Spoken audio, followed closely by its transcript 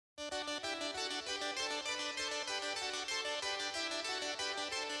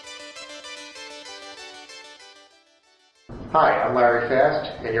Hi, I'm Larry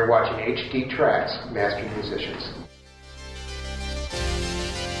Fast, and you're watching HDtracks, Master Musicians.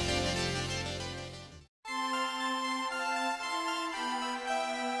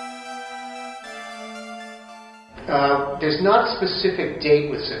 There's not a specific date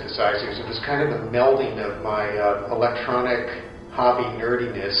with synthesizers. It was kind of a melding of my electronic hobby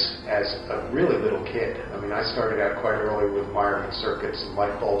nerdiness as a really little kid. I mean, I started out quite early with wiring circuits and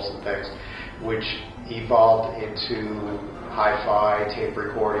light bulbs and things, which evolved into hi-fi, tape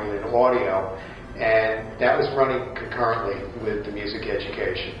recording, and audio, and that was running concurrently with the music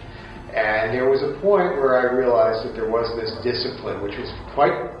education. And there was a point where I realized that there was this discipline, which was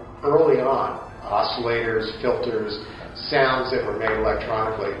quite early on, oscillators, filters, sounds that were made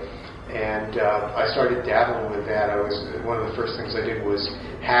electronically. And I started dabbling with that. One of the first things I did was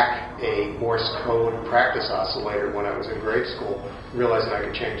hack a Morse code practice oscillator when I was in grade school, realizing I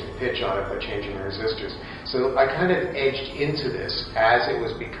could change the pitch on it by changing the resistors. So I kind of edged into this as it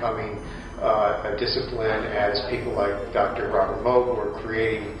was becoming a discipline, as people like Dr. Robert Moog were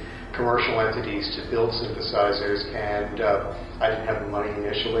creating commercial entities to build synthesizers, and I didn't have the money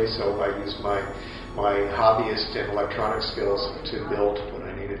initially, so I used my hobbyist and electronic skills to build what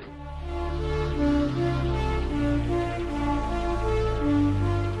I needed.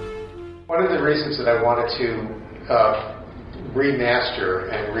 One of the reasons that I wanted to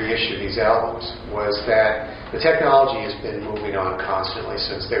remaster and reissue these albums was that the technology has been moving on constantly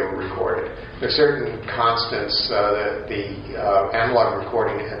since they were recorded. There are certain constants that the analog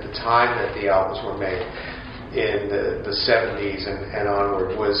recording at the time that the albums were made in the 70s and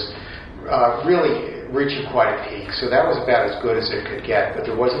onward was really reaching quite a peak. So that was about as good as it could get, but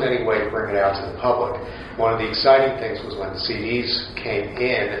there wasn't any way to bring it out to the public. One of the exciting things was when the CDs came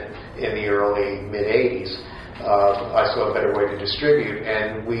in the early mid-80s. I saw a better way to distribute,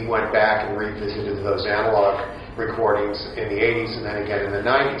 and we went back and revisited those analog recordings in the 80s and then again in the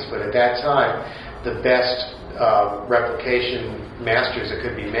 90s. But at that time, the best replication masters that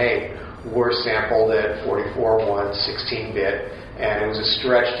could be made were sampled at 44.1, 16-bit, and it was a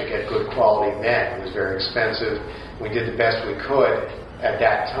stretch to get good quality then. It was very expensive. We did the best we could at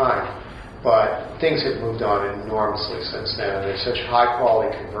that time. But things have moved on enormously since then. There's such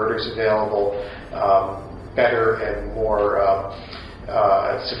high-quality converters available, better and more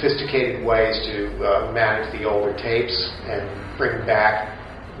sophisticated ways to manage the older tapes and bring back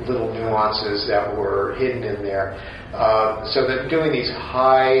little nuances that were hidden in there. So that doing these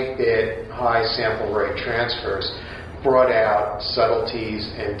high-bit, high-sample rate transfers brought out subtleties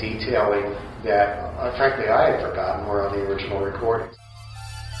and detailing that, frankly, I had forgotten were on the original recordings.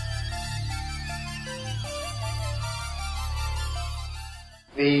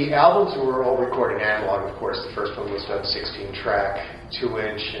 The albums were all recorded analog, of course. The first one was done 16-track,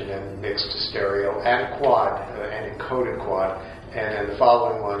 2-inch, and then mixed to stereo and quad, and encoded quad. And then the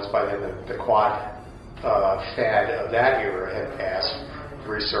following ones, by then the quad fad of that era had passed,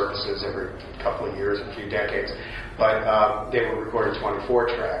 resurfaces every couple of years, a few decades. But they were recorded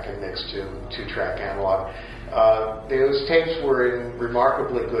 24-track and mixed to 2-track analog. Those tapes were in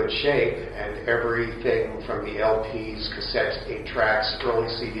remarkably good shape, and everything from the LPs, cassettes, 8-tracks, early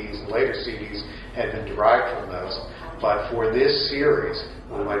CDs, and later CDs had been derived from those. But for this series,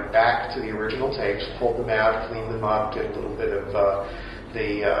 we went back to the original tapes, pulled them out, cleaned them up, did a little bit of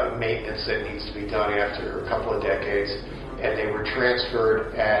the maintenance that needs to be done after a couple of decades, and they were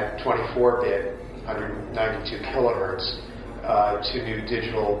transferred at 24-bit, 192 kilohertz, to new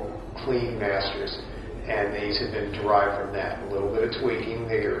digital clean masters. And these had been derived from that. A little bit of tweaking.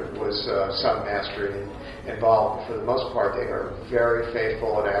 There was some mastering involved. For the most part, they are very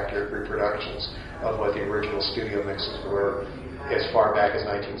faithful and accurate reproductions of what the original studio mixes were as far back as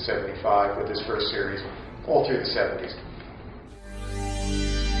 1975 with this first series, all through the 70s.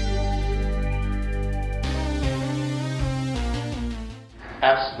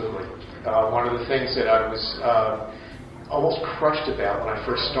 Absolutely. One of the things that I was almost crushed about when I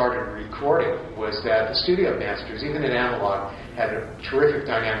first started recording was that the studio masters, even in analog, had a terrific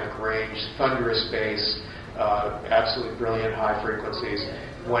dynamic range, thunderous bass, absolutely brilliant high frequencies.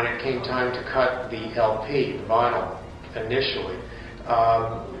 When it came time to cut the LP, the vinyl, initially,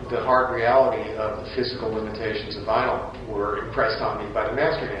 the hard reality of the physical limitations of vinyl were impressed on me by the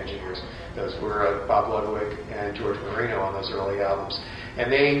mastering engineers. Those were Bob Ludwig and George Marino on those early albums. And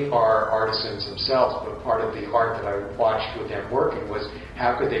they are artisans themselves, but part of the art that I watched with them working was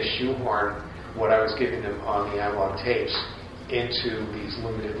how could they shoehorn what I was giving them on the analog tapes into these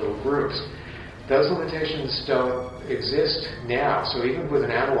limited little groups. Those limitations don't exist now, so even with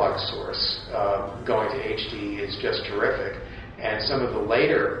an analog source, going to HD is just terrific. And some of the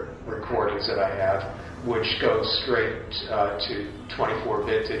later recordings that I have which goes straight to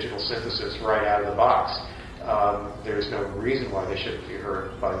 24-bit digital synthesis right out of the box. There's no reason why they shouldn't be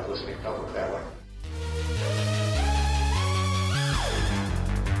heard by the listening public that way.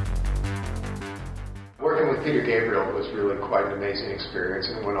 Working with Peter Gabriel was really quite an amazing experience,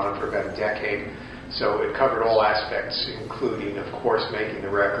 and it went on for about a decade. So it covered all aspects, including, of course, making the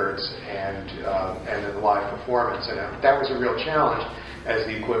records and then the live performance. And that was a real challenge, as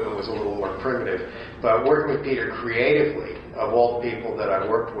the equipment was a little more primitive. But working with Peter creatively, of all the people that I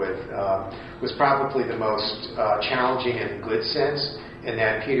worked with, was probably the most challenging in a good sense, in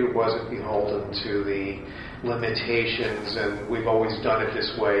that Peter wasn't beholden to the limitations, and we've always done it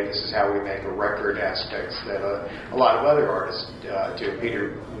this way, this is how we make a record aspects that a lot of other artists do.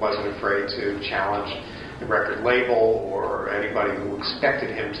 Peter wasn't afraid to challenge the record label or anybody who expected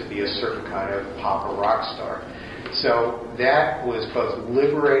him to be a certain kind of pop or rock star. So that was both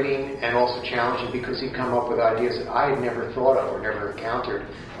liberating and also challenging, because he'd come up with ideas that I had never thought of or never encountered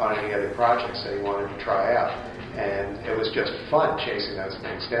on any other projects that he wanted to try out. And it was just fun chasing those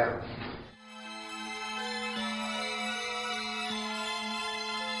things down.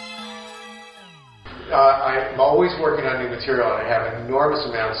 I'm always working on new material, and I have enormous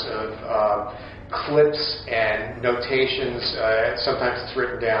amounts of clips and notations. Sometimes it's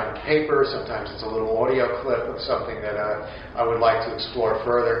written down on paper, sometimes it's a little audio clip of something that I would like to explore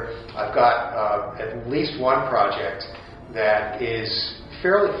further. I've got at least one project that is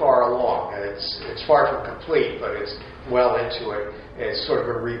fairly far along. It's far from complete, but it's well into it. It's sort of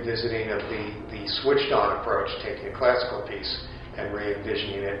a revisiting of the switched-on approach, taking a classical piece and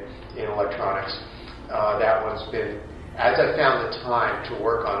re-envisioning it in electronics. That one's been, as I found the time to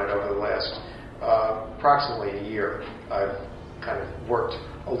work on it over the last approximately a year, I've kind of worked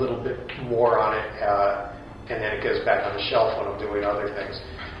a little bit more on it, and then it goes back on the shelf when I'm doing other things.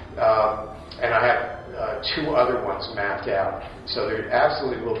 And I have two other ones mapped out, so there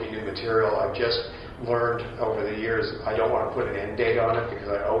absolutely will be new material. I've just learned over the years I don't want to put an end date on it, because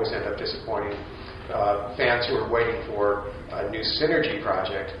I always end up disappointing fans who are waiting for a new Synergy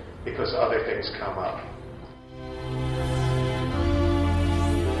project, because other things come up.